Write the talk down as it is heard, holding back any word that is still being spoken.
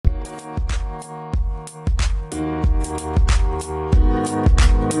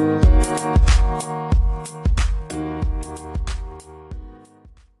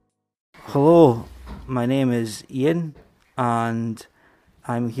My name is Ian, and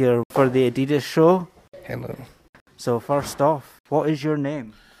I'm here for the Adidas show. Hello. So first off, what is your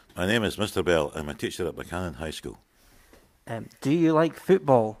name? My name is Mr. Bell. I'm a teacher at Buchanan High School. Do you like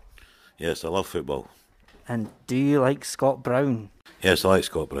football? Yes, I love football. And do you like Scott Brown? Yes, I like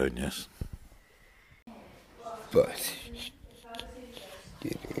Scott Brown, yes. But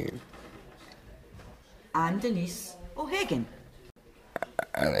your name? I'm Denise O'Hagan.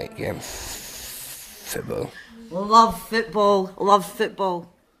 I like football. Love football. Love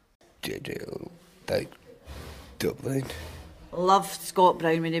football. Did you like Dublin? Loved Scott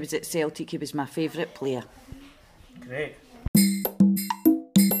Brown when he was at Celtic. He was my favourite player. Great.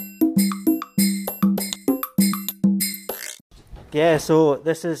 Yeah, so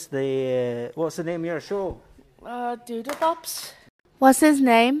this is the... what's the name of your show? Doodlebops. What's his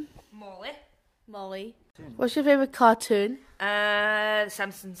name? Molly. What's your favourite cartoon? The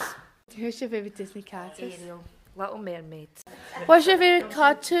Simpsons. Who's your favourite Disney character? Ariel. Little Mermaid. What's your favourite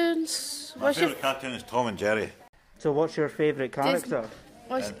cartoons? My favourite cartoon is Tom and Jerry. So what's your favourite character?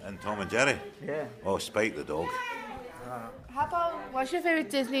 And Tom and Jerry? Yeah. Oh, Spike the dog. How about what's your favourite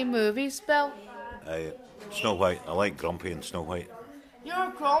Disney movie, Bill? Snow White. I like Grumpy and Snow White.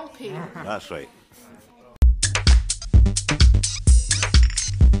 You're grumpy. That's right.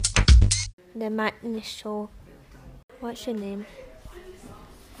 The Matinee Show. What's your name?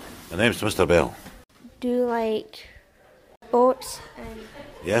 My name's Mr. Bell. Do you like sports? And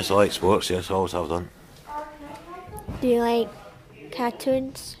Yes, I like sports. Yes, always have done. do you like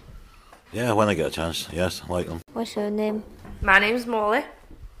cartoons? Yeah, when I get a chance. Yes, I like them. What's your name? My name's Molly.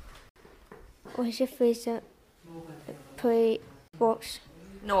 What's your favourite play sports?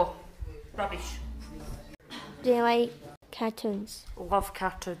 No. Rubbish. Do you like cartoons? Love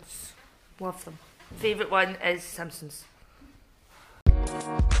cartoons. Love them. Favourite one is Simpsons.